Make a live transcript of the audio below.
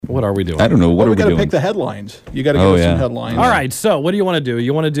What are we doing? I don't know. What are we got to doing? pick the headlines. You got to give us some headlines. All right, so what do you want to do?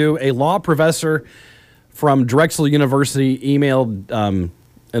 You want to do a law professor from Drexel University emailed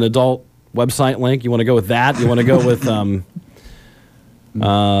an adult website link? You want to go with that? You want to go with I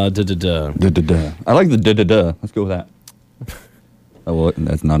like the da-da-da. Let's go with that. Oh, well,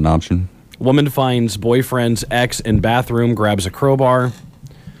 that's not an option. Woman finds boyfriend's ex in bathroom, grabs a crowbar.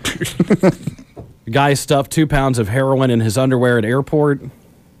 Guy stuffed 2 pounds of heroin in his underwear at airport.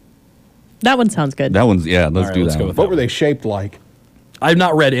 That one sounds good. That one's, let's right, do let's that. go with What were they shaped like? I've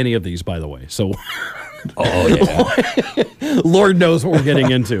not read any of these, by the way, so Oh, yeah. Lord knows what we're getting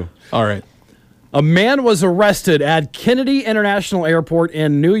into. All right. A man was arrested at Kennedy International Airport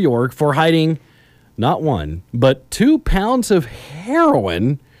in New York for hiding not 1, but 2 pounds of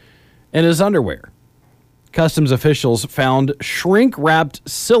heroin in his underwear. Customs officials found shrink-wrapped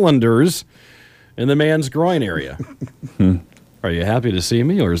cylinders in the man's groin area. Are you happy to see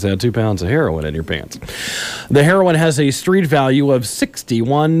me, or is that 2 pounds of heroin in your pants? The heroin has a street value of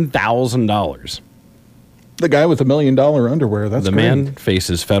 $61,000. The guy with $1 million underwear. That's the great. man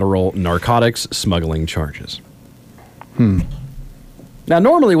faces federal narcotics smuggling charges. Now,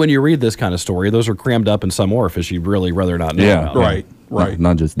 normally when you read this kind of story, those are crammed up in some orifice you'd really rather not know about. Right.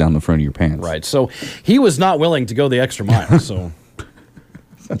 Not just down the front of your pants. Right. So he was not willing to go the extra mile. So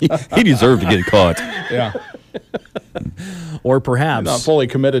He deserved to get caught. Yeah. or perhaps Not fully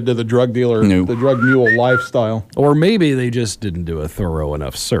committed to the drug dealer, No. the drug mule lifestyle. or maybe they just didn't do a thorough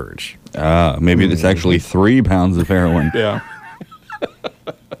enough search. Maybe it's actually 3 pounds of heroin. Yeah.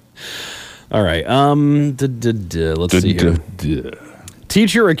 All right. Let's see here.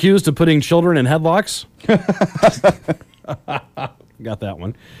 Teacher accused of putting children in headlocks. Got that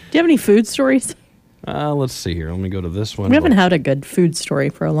one. Do you have any food stories? Let's see here. Let me go to this one. We haven't had a good food story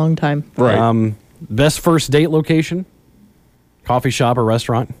for a long time. Right. Best first date location? Coffee shop or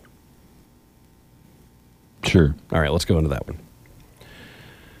restaurant? Sure. All right, let's go into that one.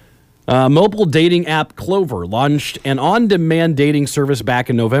 Mobile dating app Clover launched an on-demand dating service back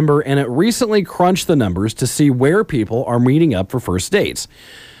in November, and it recently crunched the numbers to see where people are meeting up for first dates.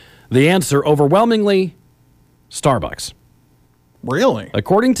 The answer, overwhelmingly, Starbucks. Really?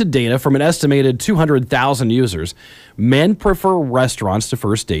 According to data from an estimated 200,000 users, men prefer restaurants to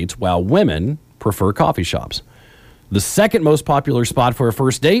first dates, while women prefer coffee shops. The second most popular spot for a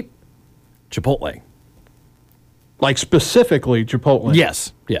first date, Chipotle. Like specifically Chipotle?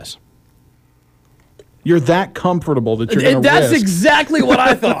 Yes. You're that comfortable that you're going to That's risk. exactly what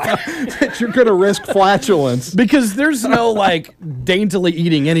I thought. that you're going to risk flatulence. Because there's no, daintily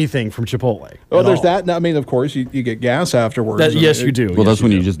eating anything from Chipotle. Oh, there's that. No, I mean, of course, you get gas afterwards. Yes, you do. Well, that's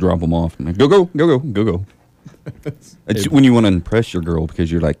when you just drop them off. Like, go. It's when you want to impress your girl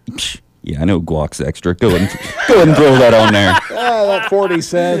because you're like, yeah, I know guac's extra. Go ahead and throw that on there. That 40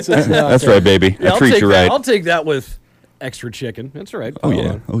 cents. It's not That's right, baby. Yeah, I treat you right. I'll take that with extra chicken. That's all right. Oh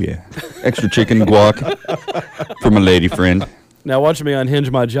yeah. Extra chicken guac for my lady friend. Now watch me unhinge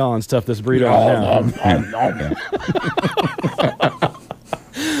my jaw and stuff this burrito down.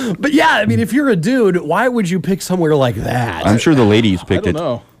 But yeah, I mean, if you're a dude, why would you pick somewhere like that? I'm sure the ladies picked I don't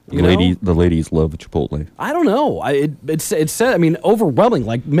know. The ladies love Chipotle. I don't know. It said, I mean, overwhelming.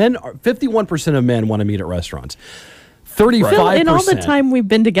 Like 51% of men want to meet at restaurants. 35%. Phil, in all the time we've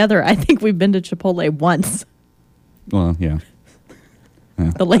been together, I think we've been to Chipotle once. Well, yeah.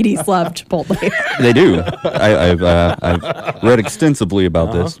 The ladies love Chipotle. They do. I've read extensively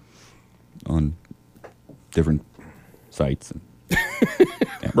about this on different sites.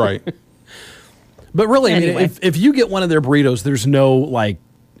 Right. But really, Anyway. I mean, if you get one of their burritos, there's no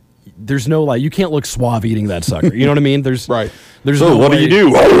you can't look suave eating that sucker. You know what I mean? There's Right. There's So no what way. do you do?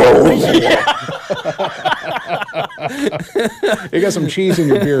 You got some cheese in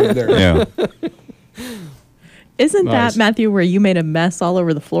your beard there. Yeah. Isn't Nice. that, Matthew, where you made a mess all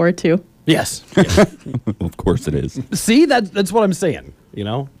over the floor, too? Yes. Of course it is. See, that's what I'm saying. You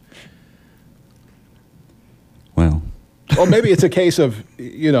know. Well, Well, maybe it's a case of,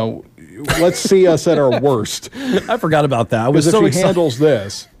 let's see us at our worst. I forgot about that. I was Because if so she excited. handles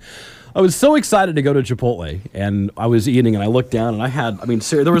this. I was so excited to go to Chipotle, and I was eating, and I looked down, and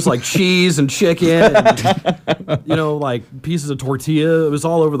there was like cheese and chicken, and, pieces of tortilla. It was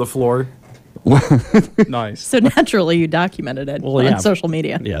all over the floor. Nice. So naturally, you documented it Well, yeah. on social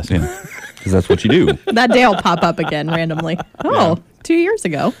media. Yes. because that's what you do. That day will pop up again randomly. Oh, 2 years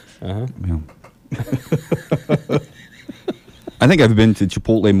ago. Yeah. I think I've been to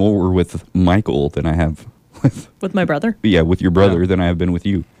Chipotle more with Michael than I have With my brother. with your brother than I have been with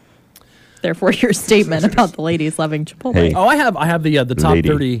you. Therefore, your statement about the ladies loving Chipotle. Hey. Oh, I have the top Lady.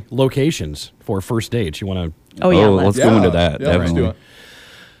 30 locations for first dates. You want to? Oh, yeah. let's go into that. Yeah, let's do definitely. it.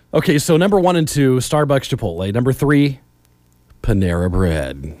 Okay, so number 1 and 2, Starbucks, Chipotle. Number 3, Panera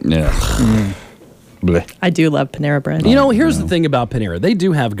Bread. Yeah. Blech. I do love Panera Bread. You know, here's the thing about Panera. They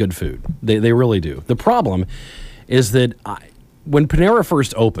do have good food. They really do. The problem is that when Panera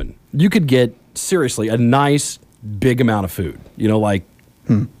first opened, you could get, seriously, a nice, big amount of food. You know, like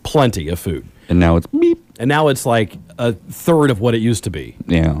plenty of food. And now it's beep. And now it's like a third of what it used to be.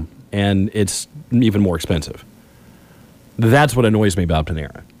 Yeah. And it's even more expensive. That's what annoys me about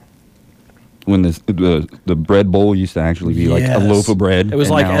Panera. When the bread bowl used to actually be like a Yes. loaf of bread. It was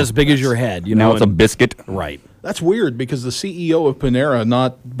and like now- as big as your head. You know, Now it's a and- biscuit. Right. That's weird because the CEO of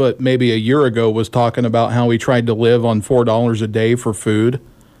Panera, but maybe a year ago, was talking about how he tried to live on $4 a day for food.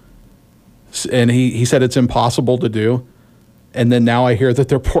 And he said it's impossible to do. And then now I hear that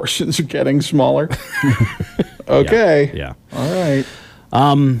their portions are getting smaller. Okay. Yeah. All right.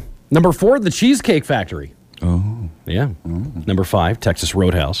 Number 4, the Cheesecake Factory. Oh. Yeah. Number 5, Texas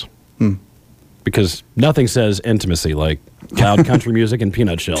Roadhouse. Because nothing says intimacy like loud country music and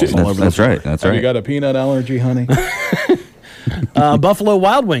peanut shells all over That's the right. That's Have you right. got a peanut allergy, honey? Buffalo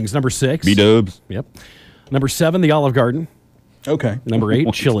Wild Wings, number 6. B-dubs. Yep. Number 7, the Olive Garden. Okay. Number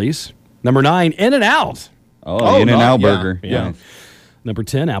 8, Chili's. Number 9, In-N-Out. Oh, In-N-Out yeah, burger. yeah. Number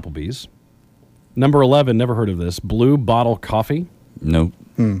 10, Applebee's. Number 11, never heard of this, Blue Bottle Coffee. Nope.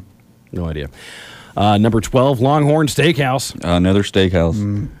 No idea. Number 12, Longhorn Steakhouse. Another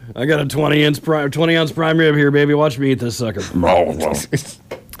steakhouse. I got a 20-ounce prime rib here, baby. Watch me eat this sucker.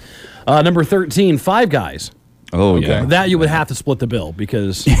 Number 13, Five Guys. Oh, Okay. yeah. That you would have to split the bill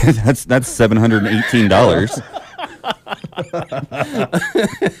because that's $718.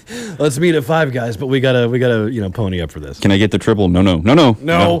 let's meet at Five Guys, but we gotta pony up for this. Can I get the triple? No.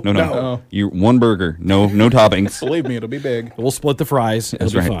 No. You one burger. No toppings. Believe me, it'll be big. We'll split the fries.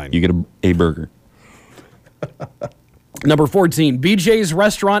 That's It'll be right. fine. You get a burger. Number 14, BJ's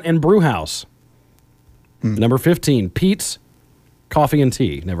Restaurant and Brew House. Number 15, Pete's Coffee and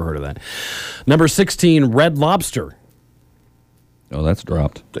Tea. Never heard of that. Number 16, Red Lobster Oh, that's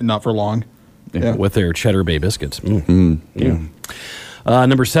dropped. Not for long. Yeah. with their Cheddar Bay biscuits. Yeah.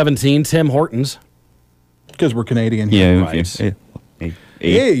 Number 17, Tim Hortons. Because we're Canadian here. Yeah. Right. Hey.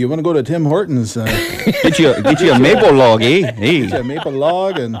 Hey, you want to go to Tim Hortons? Get you a maple log, eh? Hey. Get you a maple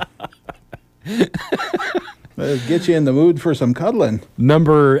log and get you in the mood for some cuddling.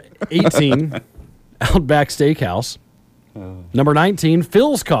 Number 18, Outback Steakhouse. Number 19,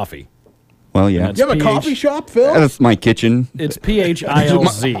 Phil's Coffee. Well, yeah. That's You have a PH. coffee shop, Phil? That's my kitchen. It's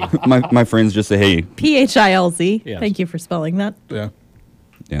PHILZ. My friends just say, hey. PHILZ. Yes. Thank you for spelling that. Yeah.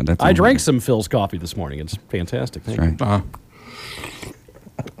 Yeah, that's. I drank some Phil's Coffee this morning. It's fantastic. Thank That's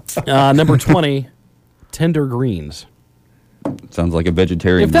right. Number 20, Tender Greens. Sounds like a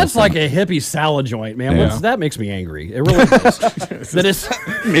vegetarian. If that's like restaurant. a hippie salad joint, man, Yeah. that makes me angry. It really does. That is.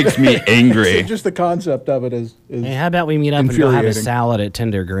 makes me angry. Just the concept of it is Hey, how about we meet up and go have a Infuriating. salad at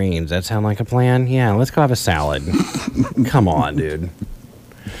Tender Greens? That sound like a plan? Yeah, let's go have a salad. Come on, dude.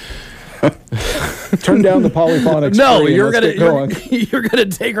 turn down the polyphonic No, screen. you're Let's gonna get going. you're gonna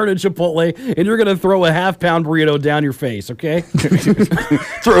take her to Chipotle and you're gonna throw a half-pound burrito down your face, okay?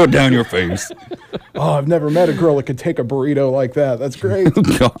 Throw it down your face. Oh, I've never met a girl that could take a burrito like that. That's great.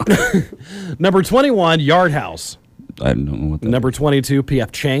 God. Number 21, Yard House. I don't know what that. Number 22,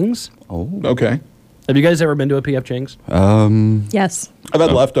 PF Chang's. Okay. Have you guys ever been to a PF Chang's? Yes. I've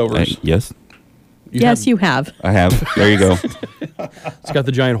had leftovers. Yes, Yes, you have. I have. There you go. It's got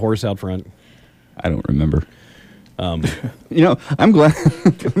the giant horse out front. I don't remember. You know, I'm glad.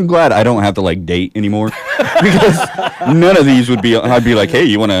 I'm glad I don't have to like date anymore because none of these would be. I'd be like, hey,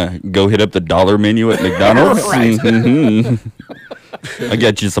 you want to go hit up the dollar menu at McDonald's? Right. Mhm. I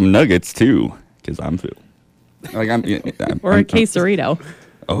got you some nuggets too, because I'm Phil. Like I'm Or a quesarito.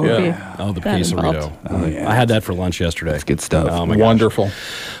 Oh, Yeah. yeah. Oh, the That quesarito. involved. Oh, yeah. I had that for lunch yesterday. That's good stuff. Oh, my gosh. Wonderful.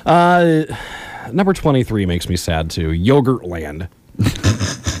 Number 23 makes me sad, too. Yogurtland.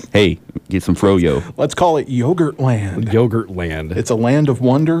 Hey, get some froyo. Let's call it Yogurt Land. Yogurtland. It's a land of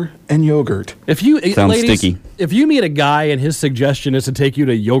wonder and yogurt. If you Sounds ladies, sticky. If you meet a guy and his suggestion is to take you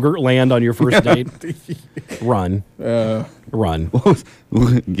to Yogurtland on your first date, run. Run.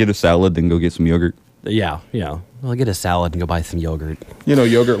 Get a salad, then go get some yogurt. Yeah. I'll get a salad and go buy some yogurt. You know,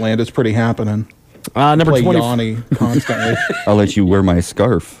 Yogurt Land is pretty happening. Number Play 20. Yanni constantly. I'll let you wear my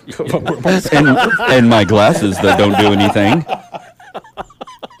scarf and my glasses that don't do anything.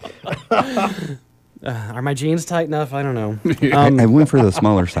 Are my jeans tight enough? I don't know. I went for the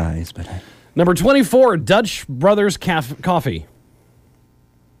smaller size, but Number 24, Dutch Brothers Coffee.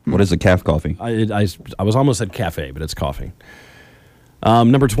 what is a calf coffee? I was almost at cafe, but it's coffee.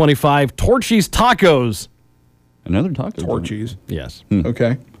 Number 25, Torchy's Tacos. Another taco. joint. Torchies. Yes.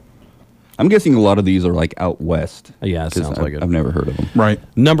 Okay. I'm guessing a lot of these are like out west. Yeah, it 'cause sounds like it. I've never heard of them. Right.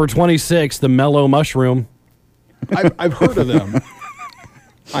 Number 26, the mellow mushroom. I've heard of them.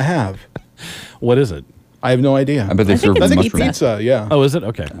 I have. What is it? I have no idea. I bet they I think serve I think mushrooms. it's pizza. Yeah. Oh, is it?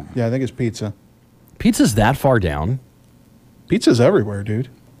 Okay. Yeah, I think it's pizza. Pizza's that far down? Pizza's everywhere, dude.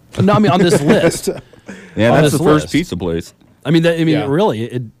 No, I mean on this list. Yeah, on that's this the first list. pizza place. I mean, Yeah. really,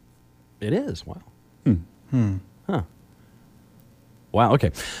 it is. Wow. Huh. Wow.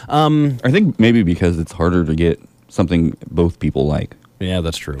 Okay. I think maybe because it's harder to get something both people like. Yeah,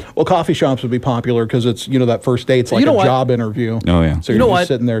 that's true. Well, coffee shops would be popular because it's, that first date's like You know a what? job interview. Oh, yeah. So You you're know just what?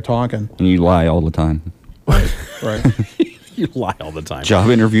 sitting there talking. And you lie all the time. Right. You lie all the time. Job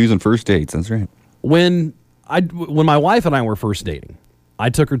interviews and first dates. That's right. When my wife and I were first dating, I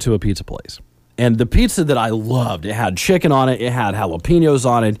took her to a pizza place. And the pizza that I loved, it had chicken on it, it had jalapenos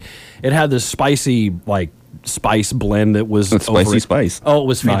on it, it had this spicy spice blend that was That's over spicy it. spice. Oh, it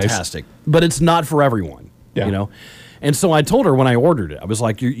was Nice. fantastic. But it's not for everyone. Yeah. And so I told her when I ordered it, I was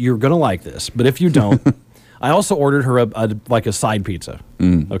like, you're going to like this. But if you don't, I also ordered her a side pizza.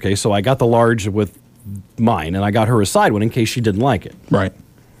 Okay, so I got the large with mine, and I got her a side one in case she didn't like it. Right.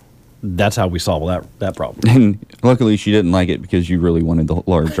 That's how we solved that problem. And luckily she didn't like it because you really wanted the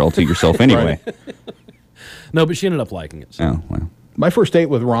large all to yourself anyway. No, but she ended up liking it. So. Oh, well. My first date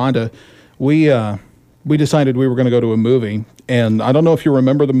with Rhonda, we decided we were going to go to a movie, and I don't know if you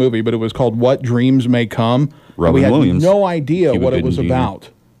remember the movie, but it was called What Dreams May Come. Robin we had Williams. no idea Cuba what it Gooding was Jr. about.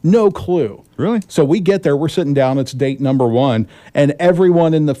 No clue. Really? So we get there, we're sitting down, it's date number 1, and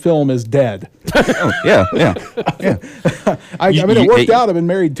everyone in the film is dead. Oh, yeah. I mean, it worked out. I've been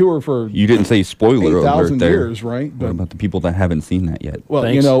married to her for You didn't say spoiler alert 8,000 there. years, right? What But, about the people that haven't seen that yet? well,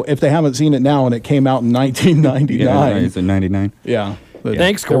 Thanks. if they haven't seen it now and it came out in 1999, Yeah, right, it's in 99. but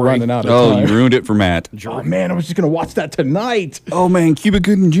Thanks, they're Corey. running out of Oh, time. you ruined it for Matt. Oh, man, I was just going to watch that tonight. Oh, man, Cuba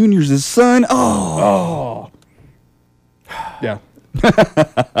Gooding Jr.'s his son. Oh. Yeah.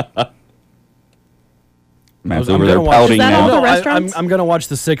 Matt's I'm over there gonna watch- pouting Is that now. all the No, restaurants? I'm going to watch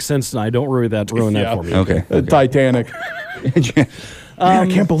The Sixth Sense tonight. Don't ruin that Yeah. for me. Okay. Titanic. Man, I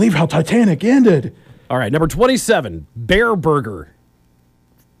can't believe how Titanic ended. All right, number 27, Bear Burger.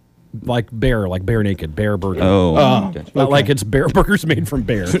 Like bare naked, Bear Burger. Oh, gotcha. Not like it's bear burgers made from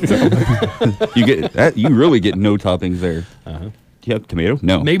bear. You get that. You really get no toppings there. Do you have tomato?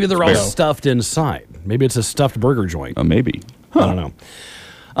 No. Maybe they're It's all bear. stuffed inside. Maybe it's a stuffed burger joint. Maybe. I don't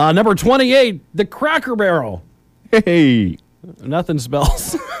know. Number 28, the Cracker Barrel. Hey, Nothing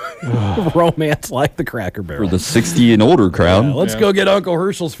spells romance like the Cracker Barrel. for the 60 and older crowd. Yeah, let's go get Uncle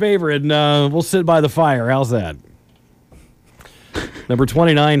Herschel's favorite, and we'll sit by the fire. How's that? Number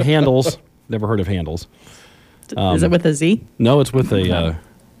 29, Handles. Never heard of Handles. Is it with a Z? No, it's with a.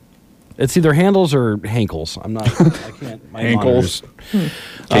 It's either Handles or Hankles. I'm not. I can't. My Hankles. monitors-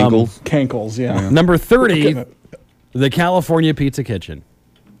 Cankles. Cankles, yeah. Number 30, the California Pizza Kitchen.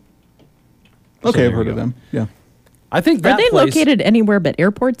 Okay, there I've heard you of go. them. Yeah. I think that Are they place, located anywhere but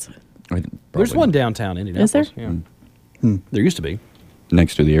airports? There's Probably one downtown Indianapolis. Is there? Yeah. There used to be.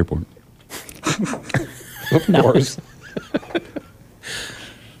 next to the airport. Of course.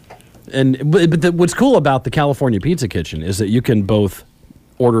 But what's cool about the California Pizza Kitchen is that you can both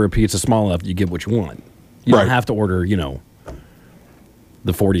order a pizza small enough that you get what you want. You Right. don't have to order,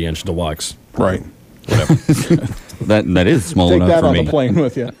 the 40-inch deluxe. Right. That is small Take enough that for on me. the plane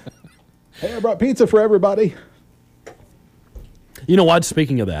with you. Hey, I brought pizza for everybody. You know what?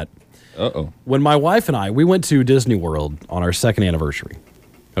 Speaking of that, Uh-oh. when my wife and we went to Disney World on our second anniversary.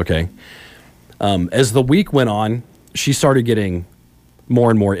 Okay. As the week went on, she started getting more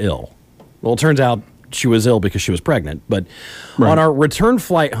and more ill. Well, it turns out she was ill because she was pregnant. But on our return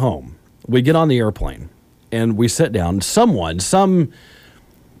flight home, we get on the airplane and we sit down. This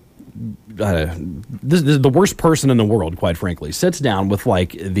is the worst person in the world, quite frankly, sits down with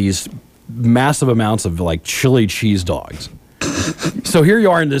like these massive amounts of like chili cheese dogs. So here you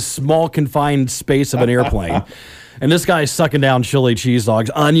are in this small confined space of an airplane, and this guy's sucking down chili cheese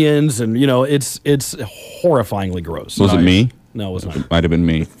dogs, onions, and it's horrifyingly gross. Was it me? No, it was not. Might have been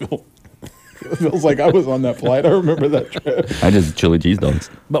me. It feels like I was on that flight. I remember that trip. I just chili cheese dogs.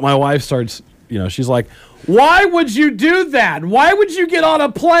 But my wife starts, she's like, "Why would you do that? Why would you get on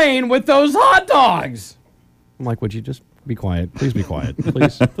a plane with those hot dogs?" I'm like, "Would you just be quiet? Please be quiet.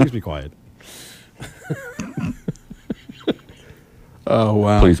 Please be quiet." Oh,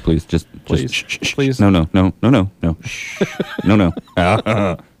 wow. Please, just Please, shh, shh, shh. please. No. Shh. No.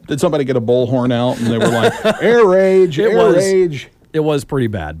 Did somebody get a bullhorn out and they were like, air rage, It air was. rage? It was pretty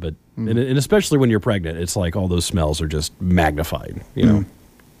bad, but and especially when you're pregnant, it's like all those smells are just magnified.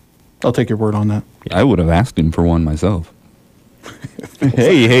 I'll take your word on that. I would have asked him for one myself.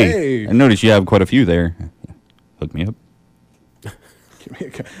 Hey, Hey. I noticed you have quite a few there. Hook me up.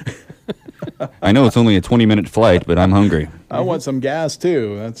 I know it's only a 20-minute flight, but I'm hungry. I want some gas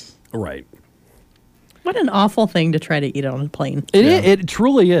too. That's Right. What an awful thing to try to eat on a plane. It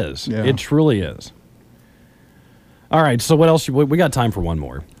truly is. Yeah. It truly is. All right. So what else? We got time for one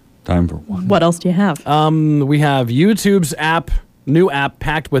more. Time for one. What else do you have? We have YouTube's new app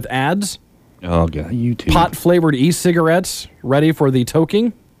packed with ads. Oh, God. YouTube. Pot-flavored e-cigarettes ready for the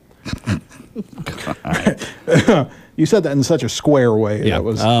toking. you said that in such a square way. Yeah. That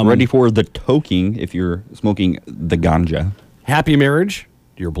was Ready for the toking if you're smoking the ganja. Happy marriage.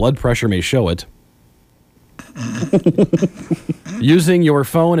 Your blood pressure may show it. Using your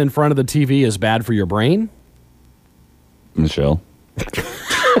phone in front of the TV is bad for your brain. Michelle.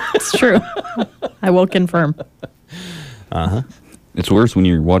 It's true. I will confirm. It's worse when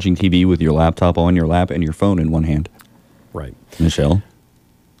you're watching TV with your laptop on your lap and your phone in one hand. Right. Michelle.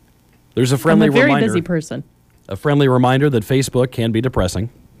 There's a I'm friendly a very reminder. busy person. A friendly reminder that Facebook can be depressing.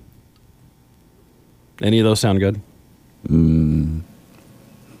 Any of those sound good?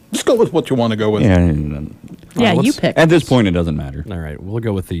 just go with what you want to go with. Yeah. Yeah, you let's- pick. At this point, it doesn't matter. All right, we'll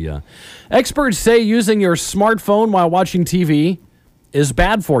go with the experts say using your smartphone while watching TV is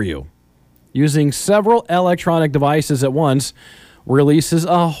bad for you. Using several electronic devices at once releases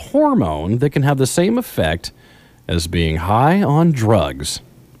a hormone that can have the same effect as being high on drugs.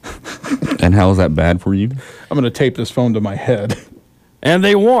 And how is that bad for you? I'm going to tape this phone to my head. And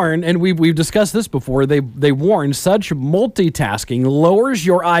they warn, and we've discussed this before, they warn such multitasking lowers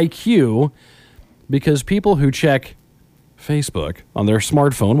your IQ because people who check Facebook on their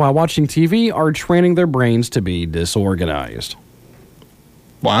smartphone while watching TV are training their brains to be disorganized.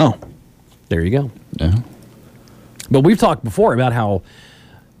 Wow. There you go. Yeah. But we've talked before about how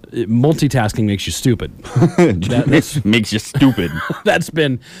multitasking makes you stupid. It makes you stupid. That's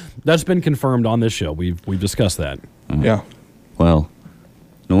been confirmed on this show. We've discussed that. Yeah. Well,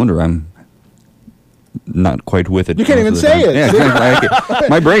 no wonder I'm not quite with it. You can't even most of the say time. it. Yeah, exactly.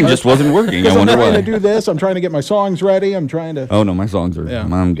 My brain just wasn't working. I Because I'm wonder trying why. to do this. I'm trying to get my songs ready. I'm trying to. Oh no, my songs are. Yeah.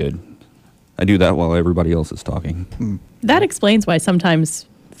 I'm good. I do that while everybody else is talking. That explains why sometimes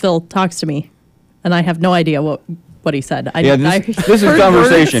Phil talks to me, and I have no idea what he said. Yeah, this is heard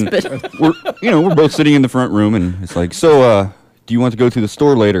conversation. words, but- we're both sitting in the front room, and it's like, so, do you want to go to the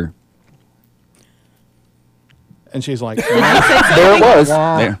store later? And she's like, There it was.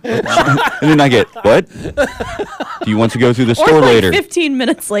 There. And then I get, what? Do you want to go to the or store like later? 15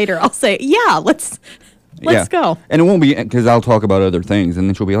 minutes later, I'll say, "Yeah, let's go." And it won't be because I'll talk about other things, and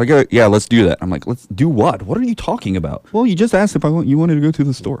then she'll be like, yeah, let's do that. I'm like, let's do what? What are you talking about? Well, you just asked if you wanted to go to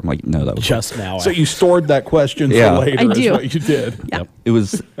the store. I'm like, no, that was Just now. so you stored that question Yeah. for later. I is do. what you did. Yeah. It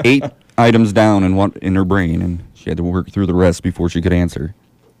was 8 items down in her brain, and she had to work through the rest before she could answer.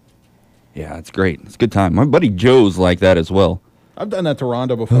 Yeah, it's great. It's a good time. My buddy Joe's like that as well. I've done that to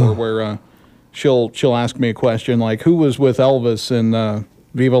Rhonda before, where she'll ask me a question like, "Who was with Elvis in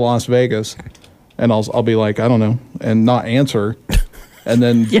Viva Las Vegas?" And I'll be like, "I don't know," and not answer. And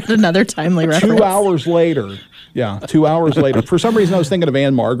then Yet another timely reference. 2 hours later, 2 hours later, for some reason I was thinking of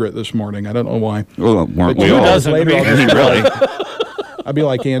Anne Margaret this morning. I don't know why. Well, weren't But we 2 all? hours later, I'll just Really? I'd be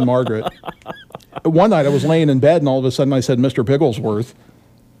like Anne Margaret. One night I was laying in bed, and all of a sudden I said, "Mr. Bigglesworth."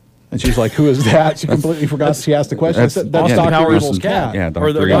 And she's like, "Who is that?" She completely forgot she asked the question. I said, "That's yeah, Dr. Power Evil's Evil's cat. Yeah,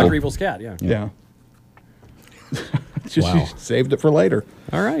 or the Dr. Dr. Evil. Evil's cat, yeah. Yeah. She Wow. saved it for later.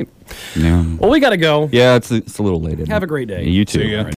 All right. Yeah. Well, we got to go. Yeah, it's a little late. isn't Have it? a great day. Yeah, you too. See ya. All right.